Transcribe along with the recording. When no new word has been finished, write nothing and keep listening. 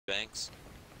Banks?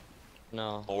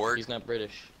 No, Org? he's not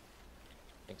British.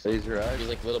 I think so. Laser eyes. He's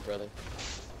like little brother.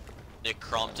 Nick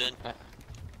Crompton?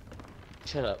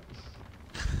 Shut up.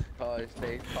 College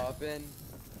face poppin'.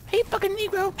 Hey, fucking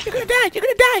Negro, you're gonna die. You're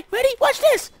gonna die. Ready? Watch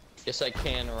this. Yes, I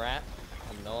can rap.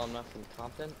 No, I'm not from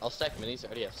Compton. I'll stack minis. I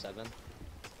already have 7.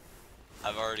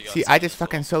 I've already got See, I just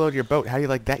fucking soloed your boat. How do you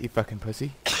like that, you fucking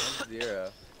pussy?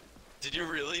 0. Did you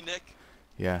really, Nick?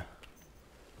 Yeah.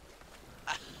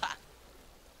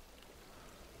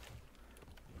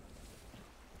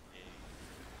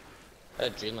 I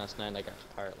had a dream last night. I got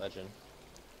to Pirate Legend.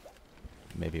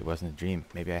 Maybe it wasn't a dream.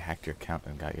 Maybe I hacked your account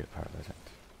and got you to Pirate Legend.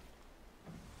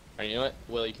 Alright, you know what?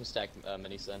 Will, you can stack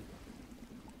minis then.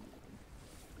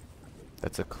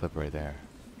 That's a clip right there.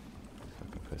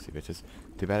 Fucking pussy bitches.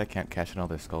 Too bad I can't cash in all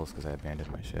their skulls because I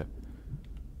abandoned my ship.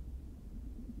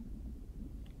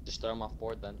 Just throw them off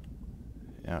board then.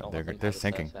 Yeah, Don't let them they're have the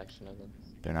sinking. satisfaction of them.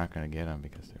 They're not gonna get them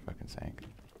because they're fucking sank.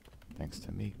 Thanks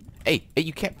to me. Hey, hey,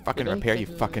 you can't fucking repair, you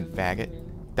fucking faggot.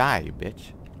 Die, you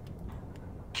bitch.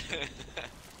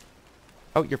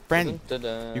 Oh, your friend.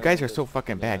 You guys are so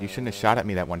fucking bad. You shouldn't have shot at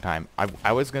me that one time.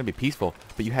 I was gonna be peaceful,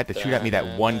 but you had to shoot at me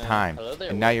that one time,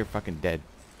 and now you're fucking dead.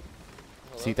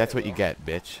 See, that's what you get,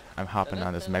 bitch. I'm hopping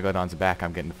on this Megalodon's back.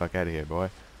 I'm getting the fuck out of here, boy.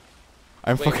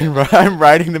 I'm fucking I'm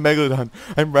riding the Megalodon.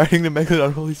 I'm riding the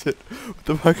Megalodon. Holy shit. What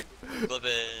the fuck? Flip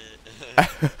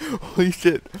it. Holy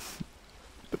shit.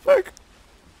 What the fuck?